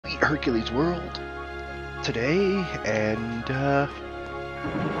Hercules World today, and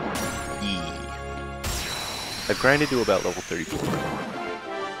I've grinded to about level 34.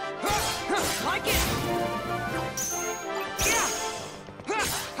 Like it. Yeah.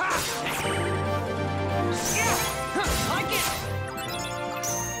 Like it.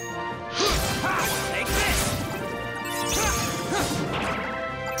 Take this.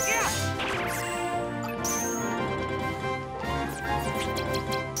 Yeah.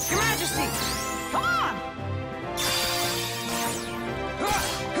 Your Majesty, come on.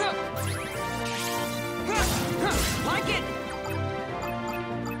 Like it.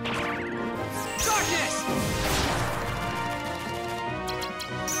 Darkness.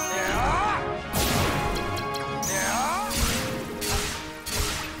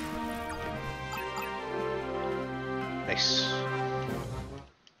 Nice.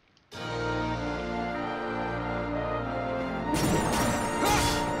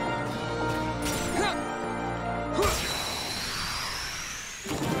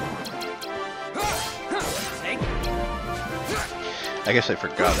 I guess I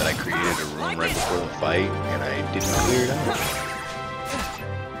forgot that I created a room right before the fight, and I didn't clear it out.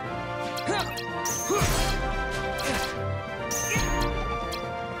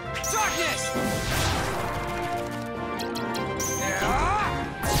 Darkness.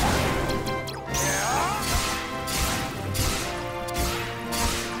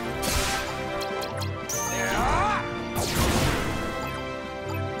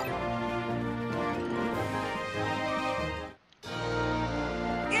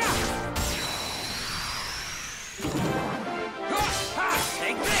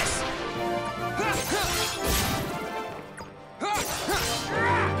 Take this.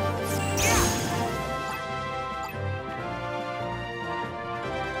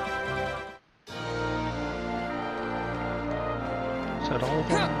 Is that all of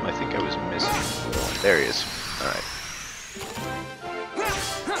them? I think I was missing. There he is. Alright.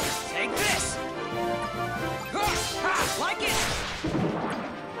 Take this. Like it.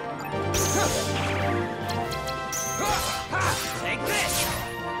 Take this.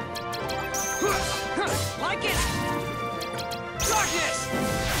 Like it. Darkness.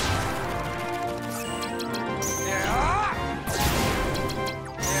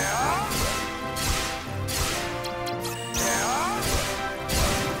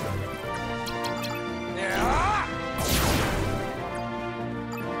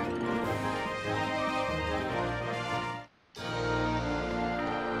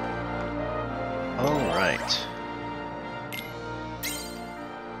 Alright.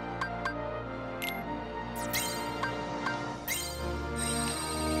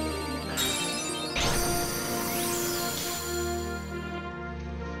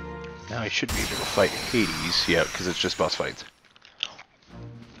 Now I should be able to fight Hades, yeah, because it's just boss fights.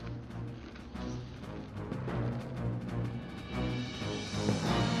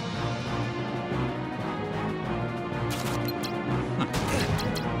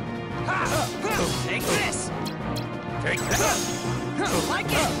 Take this. Take that.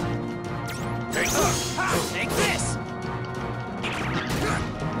 Like it. Take this. Take this.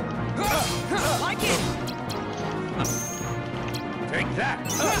 Like it. Take that.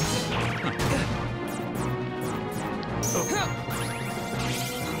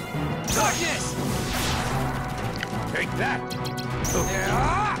 Darkness. Take that.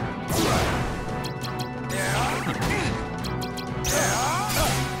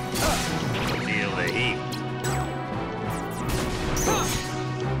 Feel the heat.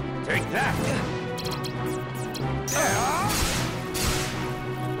 Take that.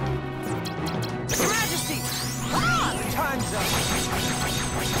 Your Majesty! Ah! Time's up!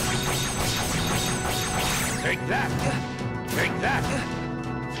 Take that! Take that!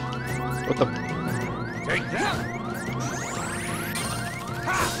 What the? Take that!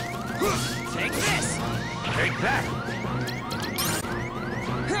 Take this! Take that!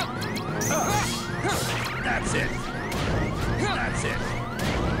 That's it! That's it!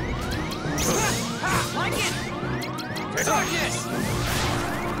 Like it! Darkness!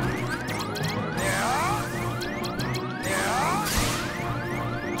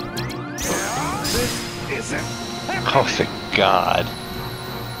 This isn't... Oh, thank God.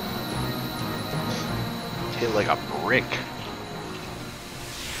 Hit like a brick.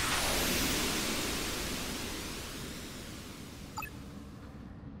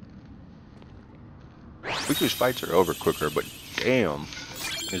 Weekly's fights are over quicker, but damn,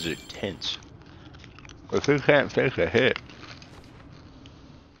 is it tense. If he can't take a hit.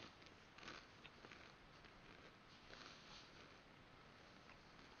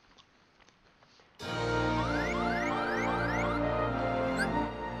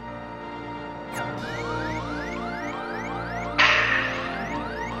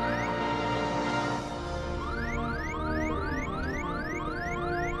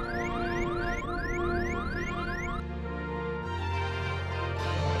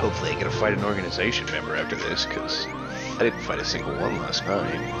 Hopefully I get to fight an organization member after this, because I didn't fight a single one last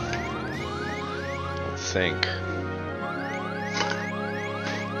night. I don't think.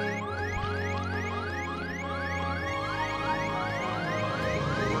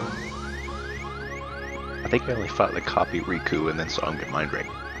 I think I only fought the copy Riku and then saw him get mind raped.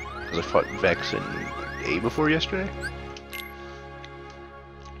 Because I fought Vex and A before yesterday.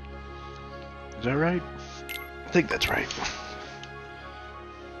 Is that right? I think that's right.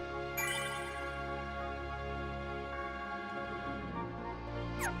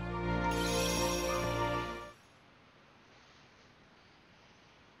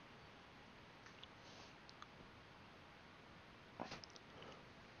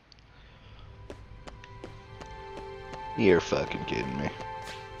 You're fucking kidding me.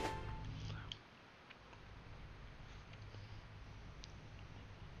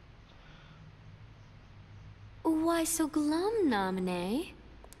 Why so glum, Namine?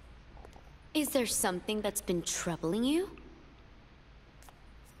 Is there something that's been troubling you?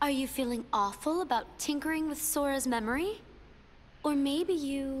 Are you feeling awful about tinkering with Sora's memory? Or maybe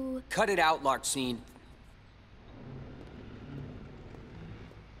you... Cut it out, Larxene.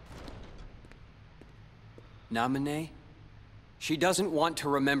 Namine? She doesn't want to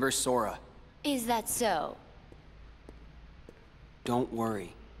remember Sora. Is that so? Don't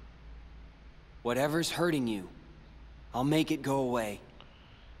worry. Whatever's hurting you, I'll make it go away.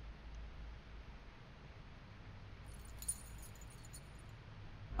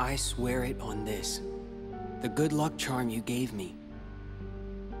 I swear it on this. The good luck charm you gave me.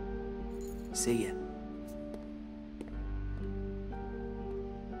 See ya.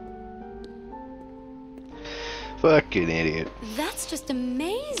 Fucking idiot. That's just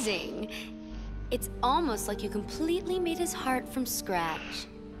amazing. It's almost like you completely made his heart from scratch.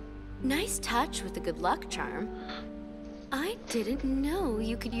 Nice touch with the good luck charm. I didn't know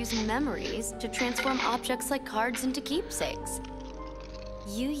you could use memories to transform objects like cards into keepsakes.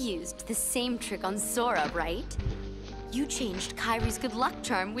 You used the same trick on Sora, right? You changed Kairi's good luck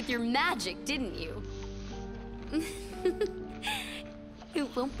charm with your magic, didn't you? It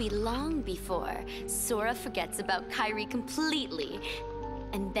won't be long before Sora forgets about Kairi completely,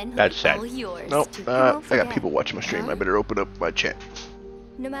 and then he'll be all yours. Nope, to... I got people watching my stream. I better open up my chat.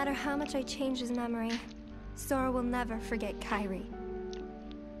 No matter how much I change his memory, Sora will never forget Kairi.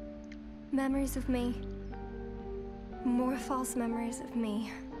 Memories of me, more false memories of me,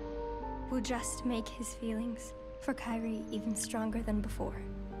 will just make his feelings for Kairi even stronger than before.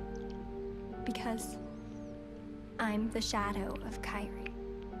 Because I'm the shadow of Kairi.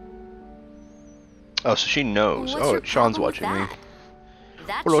 Oh, so she knows. What's Oh, your Sean's problem with watching me.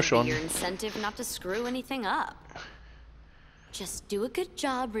 That Hello, should Sean. be your incentive not to screw anything up. Just do a good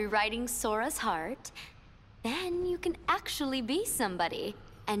job rewriting Sora's heart, then you can actually be somebody,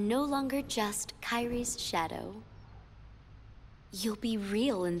 and no longer just Kairi's shadow. You'll be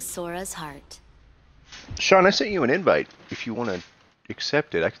real in Sora's heart. Sean, I sent you an invite. If you want to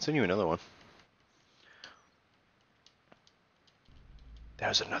accept it, I can send you another one.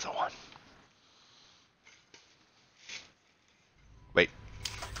 There's another one. Wait.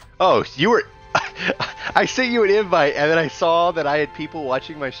 Oh, you were... I sent you an invite, and then I saw that I had people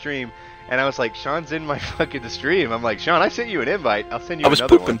watching my stream, and I was like, Sean's in my fucking stream. I'm like, Sean, I sent you an invite. I'll send you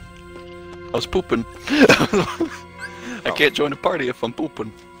another one. I was pooping. I can't join a party if I'm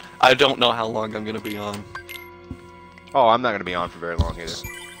pooping. I don't know how long I'm gonna be on. Oh, I'm not going to be on for very long either.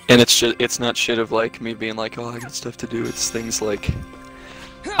 And it's not shit of like me being like, oh, I got stuff to do. It's things like,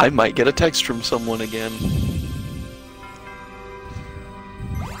 I might get a text from someone again.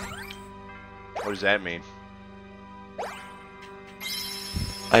 What does that mean?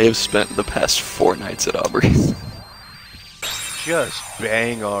 I have spent the past 4 nights at Aubrey's. Just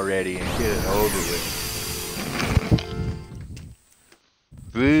bang already and get it over with.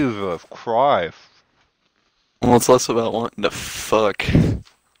 Jesus Christ. Well, it's less about wanting to fuck.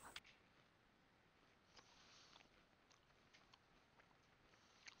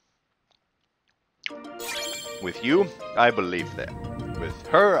 With you, I believe that. With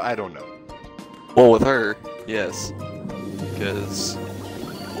her, I don't know. Well, with her, yes. Because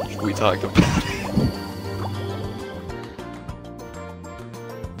we talked about it.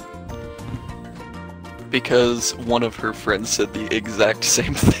 Because one of her friends said the exact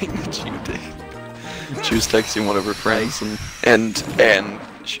same thing that you did. She was texting one of her friends, and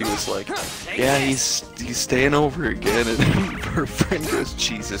she was like, "Yeah, he's staying over again." And her friend goes,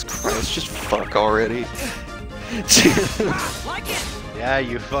 "Jesus Christ, just fuck already." Yeah,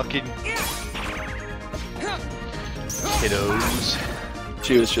 you fucking kiddos.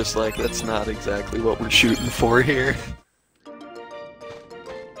 She was just like, "That's not exactly what we're shooting for here."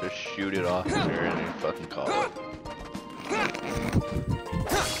 just shoot it off in there and then fucking call it.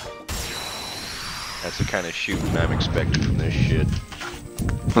 That's the kind of shooting I'm expecting from this shit.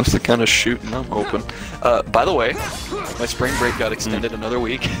 That's the kind of shooting I'm hoping. By the way, my spring break got extended another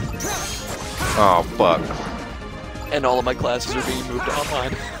week. Oh, fuck. And all of my classes are being moved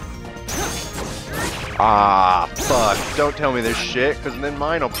online. Ah, fuck. Don't tell me this shit, because then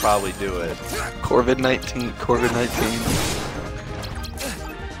mine will probably do it. COVID-19.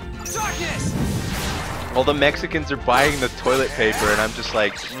 Darkness! Well, the Mexicans are buying the toilet paper, and I'm just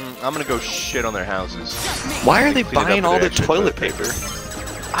like, I'm gonna go shit on their houses. Why are they Clean it up buying with all the extra toilet paper?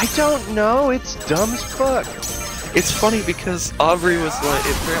 I don't know. It's dumb as fuck. It's funny because Aubrey was like,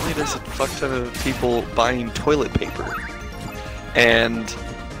 apparently there's a fuck ton of people buying toilet paper. And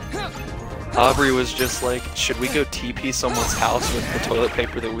Aubrey was just like, should we go TP someone's house with the toilet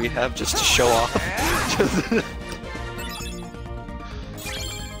paper that we have just to show off?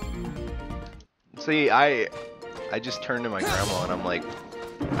 See, I just turned to my grandma and I'm like,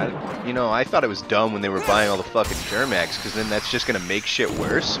 I thought it was dumb when they were buying all the fucking Germ-X, because then that's just gonna make shit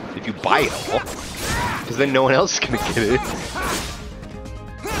worse if you buy it all. Because then no one else is gonna get it.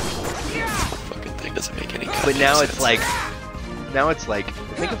 Fucking thing doesn't make any But now sense. it's like,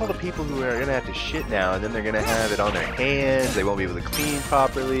 think of all the people who are gonna have to shit now, and then they're gonna have it on their hands. They won't be able to clean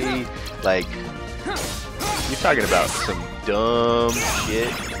properly. Like, you're talking about some dumb shit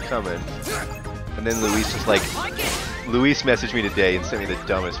coming. And then Luis was like, Luis messaged me today and sent me the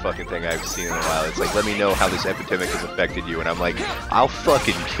dumbest fucking thing I've seen in a while. It's like, let me know how this epidemic has affected you. And I'm like, I'll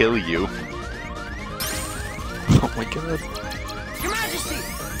fucking kill you. Oh my god. Your Majesty!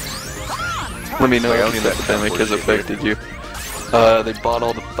 Let me know Like, I how don't this need that epidemic has bullshit, affected you. They bought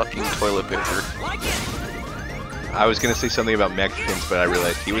all the fucking toilet paper. I was gonna say something about Mexicans, but I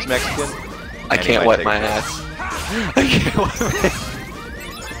realized he was Mexican. I and he can't might wipe take my it. ass. I can't wipe my ass.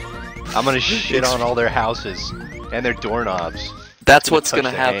 I'm gonna shit on all their houses and their doorknobs. That's Gonna what's touch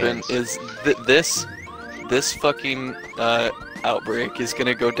gonna the happen. hands. Is this fucking outbreak is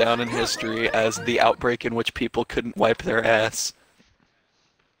gonna go down in history as the outbreak in which people couldn't wipe their ass.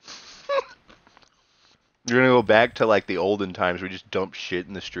 You're gonna go back to like the olden times where we just dump shit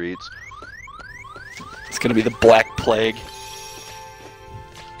in the streets. It's gonna be the Black Plague.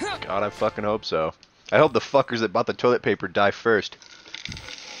 God, I fucking hope so. I hope the fuckers that bought the toilet paper die first.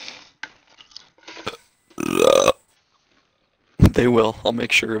 They will. I'll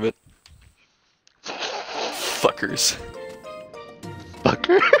make sure of it. Fuckers.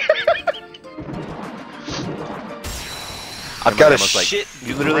 Fucker. I've got a shit,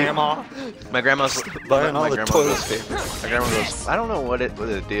 you literally- Grandma. My grandma's Buying all my the grandma toilet goes- paper. My grandma goes, I don't know what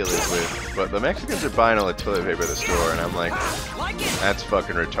the deal is with, but the Mexicans are buying all the toilet paper at the store, and I'm like, that's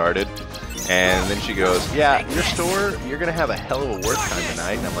fucking retarded. And then she goes, yeah, your store, you're gonna have a hell of a work time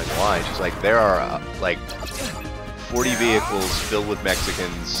tonight. And I'm like, why? She's like, there are like 40 vehicles filled with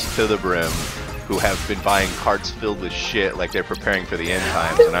Mexicans to the brim who have been buying carts filled with shit like they're preparing for the end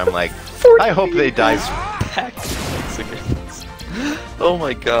times. And I'm like, I hope they die. Packed Mexicans. Oh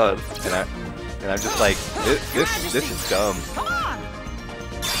my god. And I'm just like, this is dumb.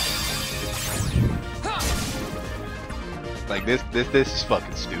 Like this is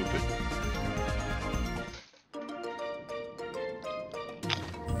fucking stupid.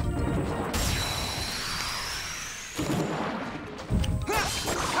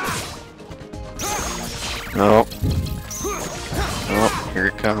 Oh. Oh, here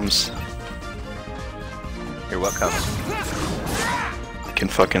it comes. Here, what comes? I can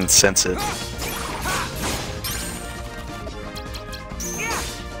fucking sense it.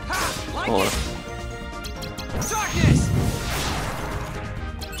 Hold on. Darkness!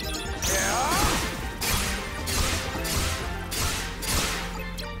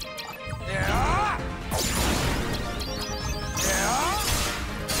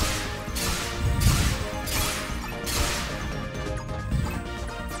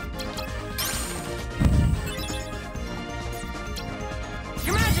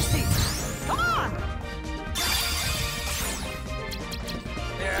 Your Majesty! Come on!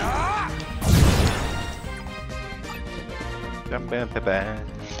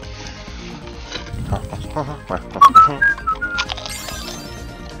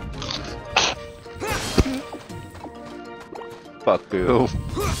 Fuck you.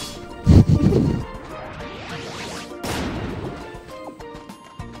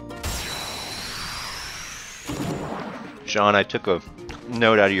 Sean, I took a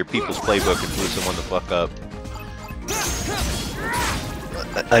note out of your people's playbook and blew someone the fuck up.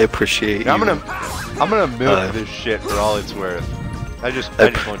 I appreciate you. I'm gonna milk this shit for all it's worth. I just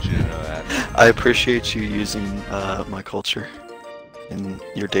want you to know that. I appreciate you using my culture. in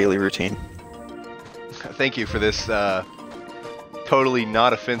your daily routine. Thank you for this totally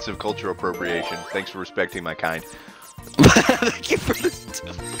not offensive cultural appropriation. Thanks for respecting my kind. Thank you for this.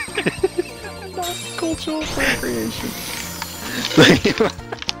 Not cultural appropriation.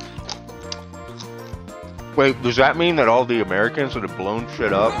 Wait, does that mean that all the Americans that have blown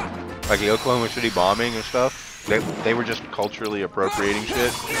shit up, like the Oklahoma City bombing and stuff, they were just culturally appropriating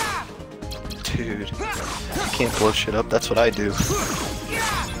shit? Dude, you can't blow shit up. That's what I do.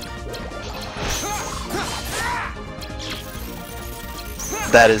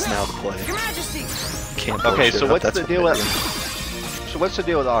 That is now the play. Can't blow Okay, shit so up, what's that's the what deal I with... do. So what's the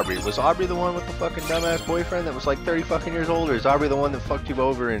deal with Aubrey? Was Aubrey the one with the fucking dumbass boyfriend that was like 30 fucking years old, or is Aubrey the one that fucked you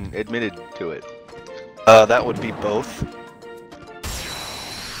over and admitted to it? That would be both.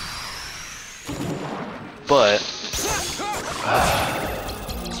 But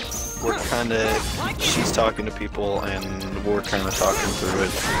we're kind of, she's talking to people and we're kind of talking through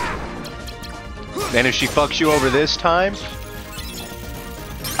it. And if she fucks you over this time,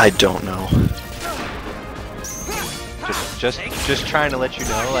 I don't know. just trying to let you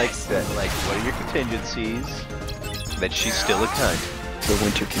know, like that, like what are your contingencies? That she's still a cunt. The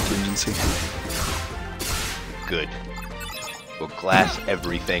winter contingency. Good. We'll glass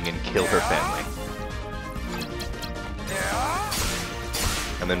everything and kill her family.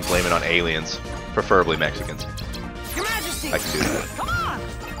 And then blame it on aliens, preferably Mexicans. Your Majesty! I can do that. Come on!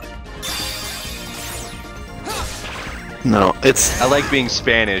 No, it's... I like being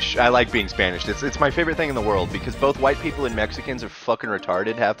Spanish. I like being Spanish. It's my favorite thing in the world because both white people and Mexicans are fucking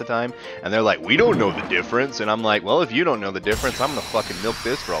retarded half the time, and they're like, we don't know the difference, and I'm like, well, if you don't know the difference, I'm gonna fucking milk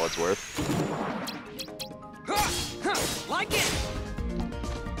this for all it's worth. Like it!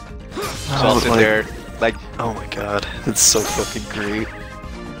 So I'll sit there, like, oh my god, it's so fucking great.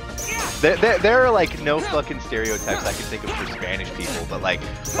 there are like no fucking stereotypes I can think of for Spanish people, but like,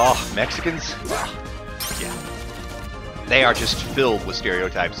 oh, Mexicans, yeah. They are just filled with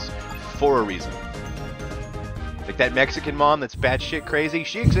stereotypes for a reason. Like that Mexican mom that's batshit crazy,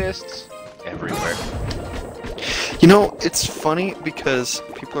 she exists everywhere. You know, it's funny because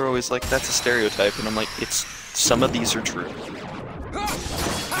people are always like, that's a stereotype, and I'm like, it's, some of these are true.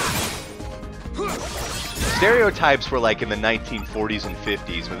 Stereotypes were like in the 1940s and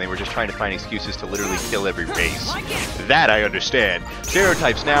 50s when they were just trying to find excuses to literally kill every race. That I understand.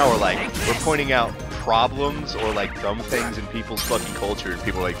 Stereotypes now are like, we're pointing out problems or like dumb things in people's fucking culture, and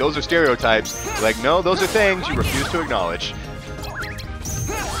people are like, those are stereotypes. We're like, no, those are things you refuse to acknowledge.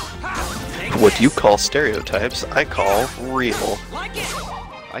 What you call stereotypes, I call real.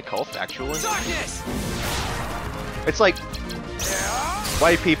 I call factual. It's like,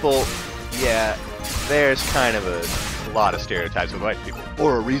 white people, yeah, there's kind of a lot of stereotypes with white people.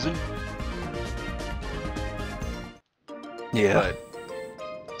 For a reason. Yeah.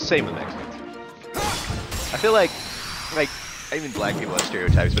 But, same with Mexicans. I feel like, even black people have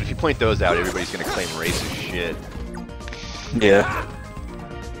stereotypes, but if you point those out, everybody's gonna claim racist shit. Yeah.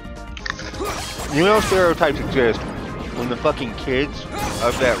 You know stereotypes exist when the fucking kids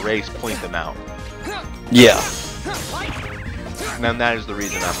of that race point them out. Yeah. And that is the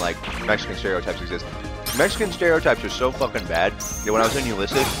reason I'm like, Mexican stereotypes exist. Mexican stereotypes are so fucking bad that when I was in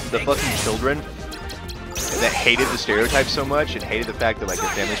Ulysses, the fucking children that hated the stereotypes so much and hated the fact that like their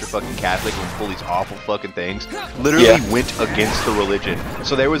families were fucking Catholic and full these awful fucking things, literally went against the religion.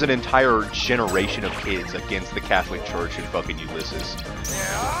 So there was an entire generation of kids against the Catholic Church in fucking Ulysses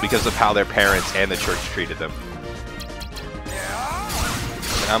because of how their parents and the church treated them.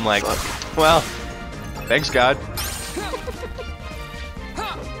 And I'm like, well, thanks God.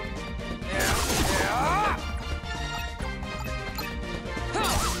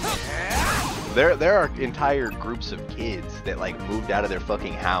 There are entire groups of kids that like moved out of their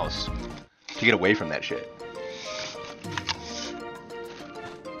fucking house to get away from that shit.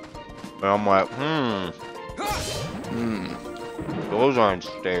 And I'm like, those aren't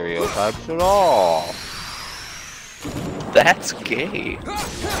stereotypes at all. That's gay.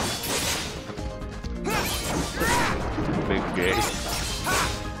 Big gay.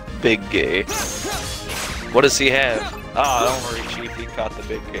 Big gay. What does he have? Ah, don't worry, Chief, he caught the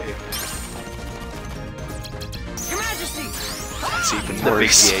big gay. Your Majesty! It's even The big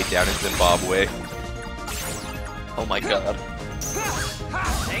worse. gay down in Zimbabwe. Oh my god.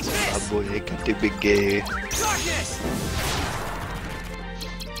 Take this! Boy, I got the big gay. Darkness!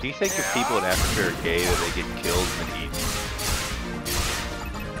 Do you think if people in Africa are gay that they get killed and eaten?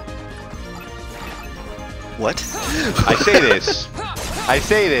 What? I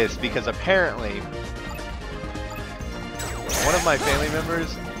say this because apparently one of my family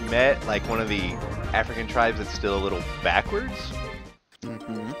members met like one of the African tribes that's still a little backwards.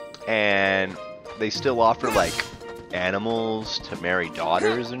 and they still offer like animals to marry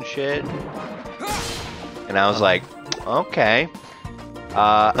daughters and shit. And I was like, okay. He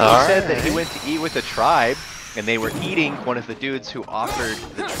said that he went to eat with a tribe, and they were eating one of the dudes who offered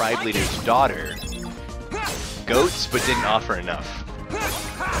the tribe leader's daughter goats, but didn't offer enough.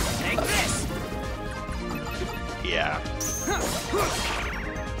 Take this. Yeah.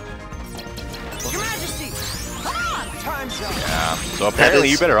 Your Majesty. Come on. Time's up. Yeah. So apparently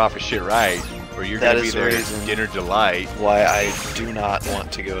is- you better offer shit right, or you're that gonna be is the their reason. dinner delight. Why I do not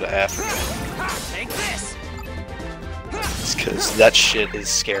want to go to Africa. Take this. It's because that shit is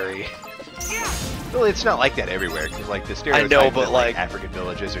scary. Well, it's not like that everywhere, because like the I stereotype know, that, but, like like- African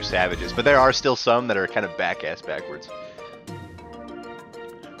villages are savages, but there are still some that are kind of back-ass backwards.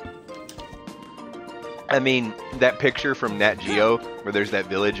 I mean, that picture from Nat Geo, where there's that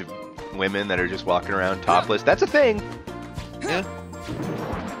village of women that are just walking around topless, that's a thing. Yeah.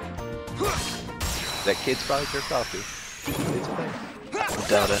 That kid's probably jerked off to. It's a thing. I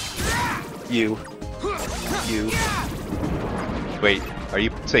doubt it. You. Wait, are you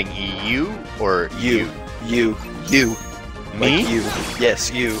saying EU or You. Me? Like you.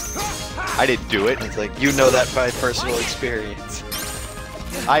 Yes, you. I didn't do it. It's like, you know that by personal experience.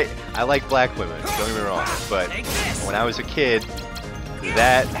 I like black women, don't get me wrong, but Take this. when I was a kid,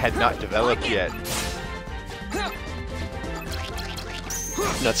 that had not developed yet.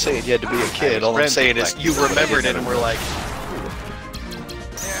 I'm not saying you had to be a kid. was All I'm friends saying with is black you people, but I remembered it didn't and were like,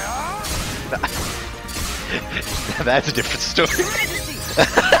 That's a different story.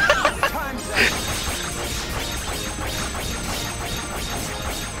 Time's up.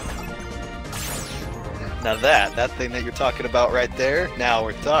 now that thing that you're talking about right there, now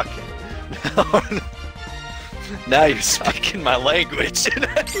we're talking. Now you're speaking my language.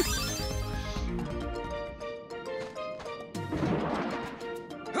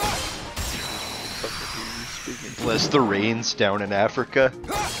 Bless the rains down in Africa.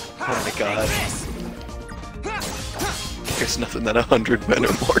 Oh my god. There's nothing that 100 men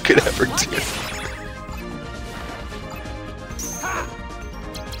or more could ever do.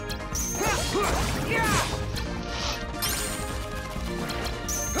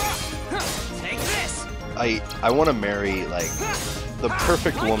 Take this. I want to marry, like, the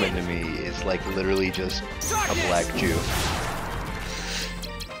perfect woman to me is like literally just a black Jew.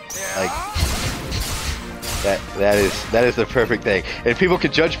 Like that is the perfect thing. And people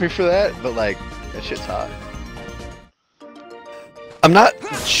could judge me for that, but like that shit's hot. I'm not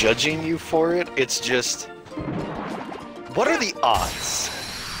judging you for it, it's just... What are the odds?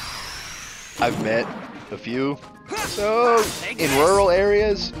 I've met a few. So in rural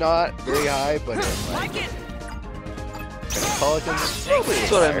areas, not very high, but in like metropolitans, probably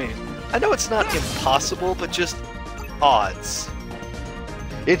That's what I higher. mean. I know it's not impossible, but just odds.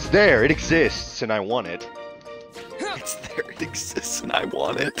 It's there, it exists, and I want it. It's there, it exists, and I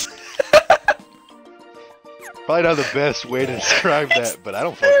want it. Probably not the best way to describe that, but I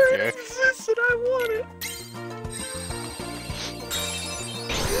don't fucking There care. it exists, and I want it.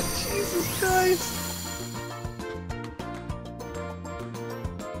 Jesus Christ.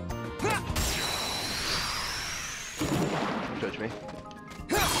 Don't judge me.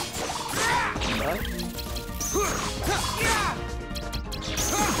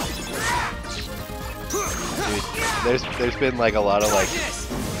 Dude, there's been like a lot of like,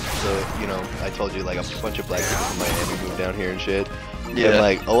 so you know, I told you like a bunch of black people from Miami moved down here and shit. Yeah. And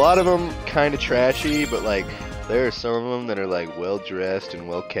like a lot of them kind of trashy, but like there are some of them that are like well dressed and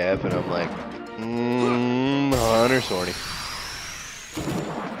well kept, and I'm like, hot or sorny.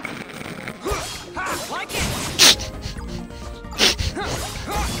 Like it.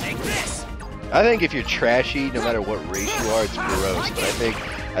 Take this. I think if you're trashy, no matter what race you are, it's gross. But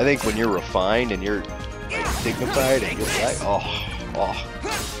I think when you're refined and you're like, dignified and you're black,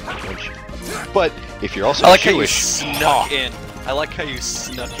 don't you? But if you're also I like how you Jewish, snuck in. I like how you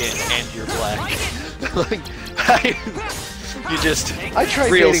snuck in and you're black. You just I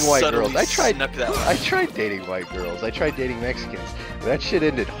tried real dating white subtly girls. I snuck that one. I tried dating white girls. I tried dating Mexicans. That shit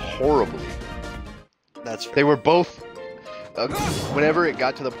ended horribly. That's They were both. Whenever it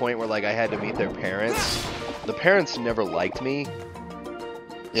got to the point where like I had to meet their parents, the parents never liked me.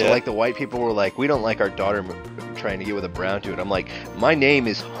 So like the white people were like, we don't like our daughter trying to get with a brown dude. I'm like, my name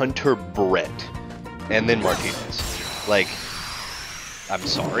is Hunter Brett, and then Martinez. Like, I'm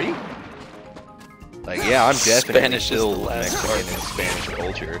sorry. Like, yeah, I'm definitely Spanish is still the last Mexican in Spanish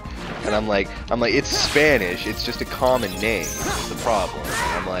culture, and I'm like, it's Spanish. It's just a common name. Is the problem.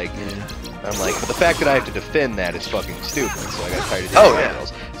 And I'm like, but the fact that I have to defend that is fucking stupid. So I got tired of dating Oh, white yeah.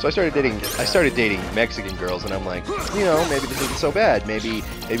 girls. So I started dating Mexican girls, and I'm like, you know, maybe this isn't so bad. Maybe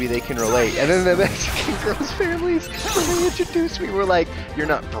they can relate. And then the Mexican girls' families, when they introduced me, were like, you're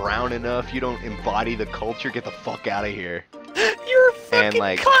not brown enough. You don't embody the culture. Get the fuck out of here. You're fucking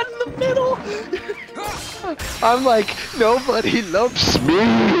like, caught in the middle. I'm like, nobody loves me.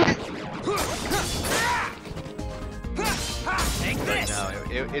 No,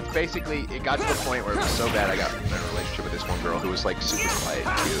 it's basically, it got to the point where it was so bad I got in a relationship with this one girl who was like super quiet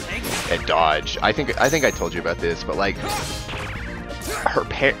and cute and Dodge. I think I told you about this, but like her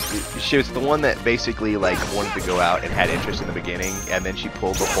she was the one that basically like wanted to go out and had interest in the beginning, and then she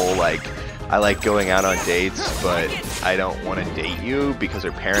pulled the whole like, I like going out on dates, but I don't want to date you, because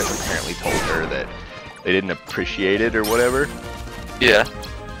her parents apparently told her that they didn't appreciate it or whatever. Yeah.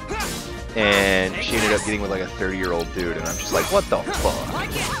 And she ended up getting with like a 30-year-old dude, and I'm just like, what the fuck?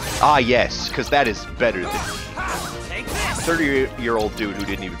 Ah, yes, because that is better than me. 30-year-old dude who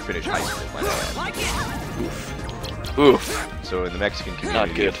didn't even finish high school, my bad. Oof. So in the Mexican Not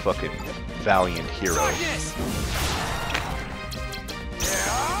community, good. a fucking valiant hero.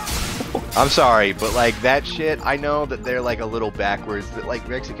 I'm sorry, but like that shit, I know that they're like a little backwards. That like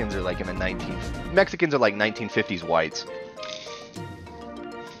Mexicans are like in the 1950s whites.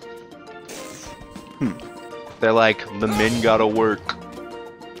 They're like, the men gotta work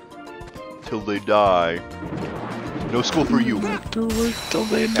till they die. No school for you. To work till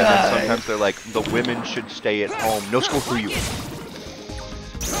they And then die. sometimes they're like, the women should stay at home. No school for you.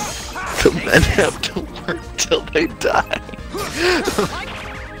 The men have to work till they die.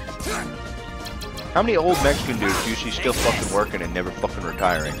 How many old Mexican dudes do you see still fucking working and never fucking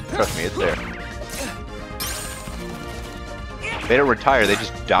retiring? Trust me, it's there. They don't retire, they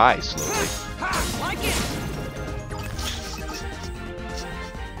just die slowly.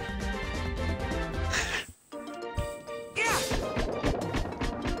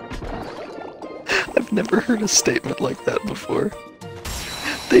 I've never heard a statement like that before.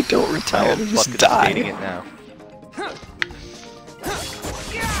 They don't retire, they just Fucking die. stating it now.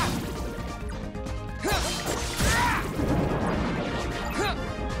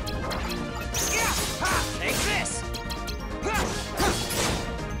 Take this!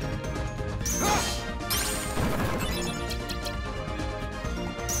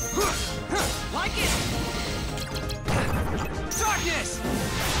 Like it! Darkness!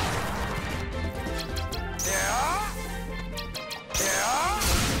 Yeah! Yeah!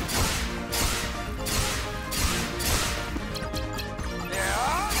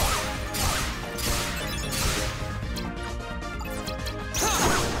 Yeah!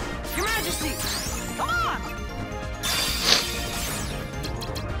 Your Majesty! Come on!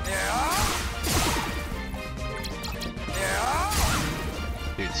 Yeah! Yeah!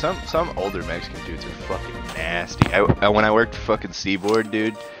 Dude, some older Mexican dudes are fucking nasty. When I worked for fucking Seaboard,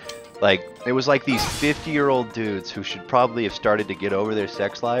 dude, like, it was like these 50-year-old dudes who should probably have started to get over their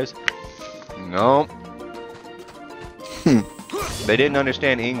sex lives. No. They didn't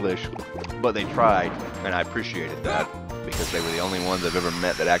understand English, but they tried, and I appreciated that, because they were the only ones I've ever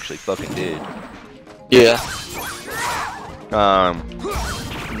met that actually fucking did. Yeah.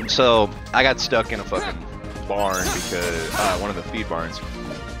 So I got stuck in a fucking barn because one of the feed barns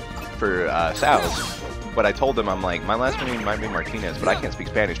for sows. But I told them, I'm like, my last name might be Martinez, but I can't speak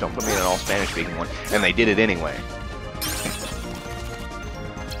Spanish. Don't put me in an all Spanish speaking one. And they did it anyway.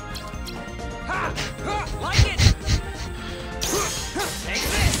 Like it! Take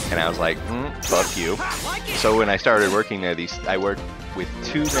this! And I was like, fuck you. So when I started working there, I worked with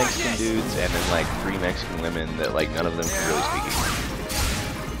 2 Mexican dudes and then like 3 Mexican women that like none of them could really speak English.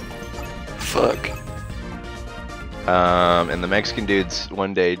 Fuck. And the Mexican dudes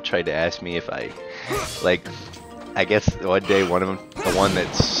one day tried to ask me if I, like, I guess one day one of them, the one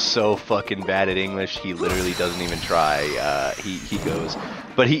that's so fucking bad at English, he literally doesn't even try. He goes,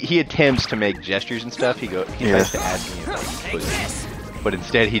 but he attempts to make gestures and stuff. He tries to ask me if I eat pussy, but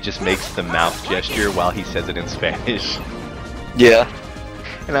instead he just makes the mouth gesture while he says it in Spanish. Yeah.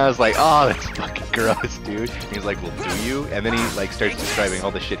 And I was like, oh, that's fucking gross, dude. And he's like, well, do you? And then he like starts describing all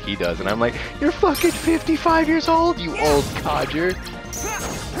the shit he does, and I'm like, you're fucking 55 years old, you old codger.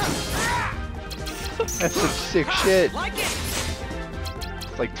 That's some sick shit.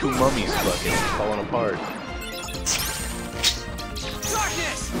 It's like 2 mummies fucking falling apart.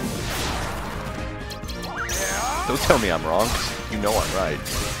 Don't tell me I'm wrong, 'cause you know I'm right.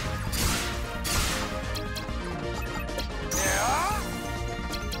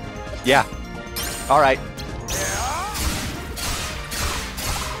 Yeah. Alright.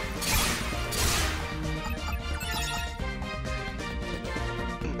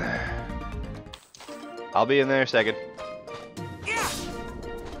 I'll be in there in a second.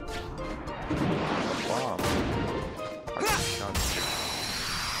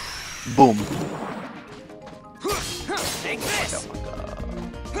 Boom. Take this. Oh my god.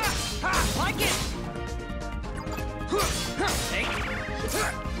 Like it. Take.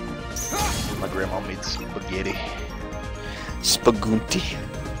 My grandma made spaghetti. Spagunti.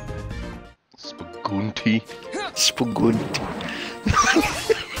 Spagunti. Spagunti.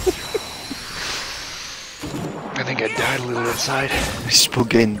 I think I died a little inside.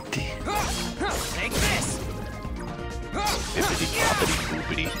 Spaghetti. Take this. Bippity boppity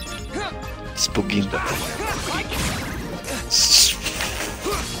boopity. Spaghetti. Like it.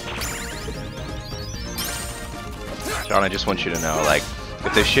 John, I just want you to know, like,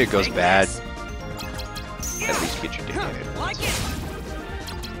 if this shit goes bad, at least get your dick in it. Like it.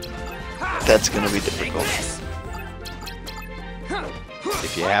 That's gonna be difficult.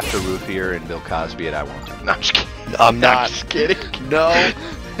 If you have to roofie her and Bill Cosby it, I won't. No, I'm just kidding. I'm not. Just kidding. No.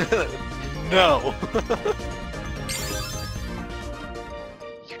 No.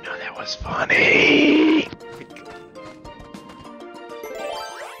 You know that was funny.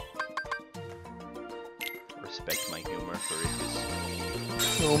 Respect my humor for it.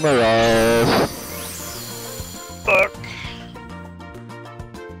 Oh my god. Fuck.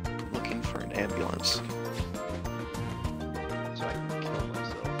 Looking for an ambulance. So I can kill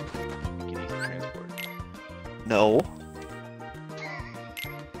myself. Get easy transport. No.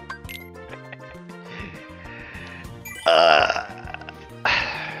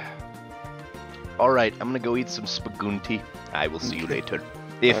 Alright, I'm gonna go eat some spagunti. I will see you later.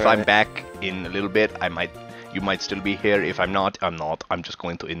 If All I'm right. back in a little bit, you might still be here. If I'm not, I'm not. I'm just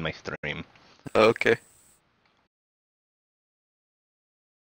going to end my stream. Okay.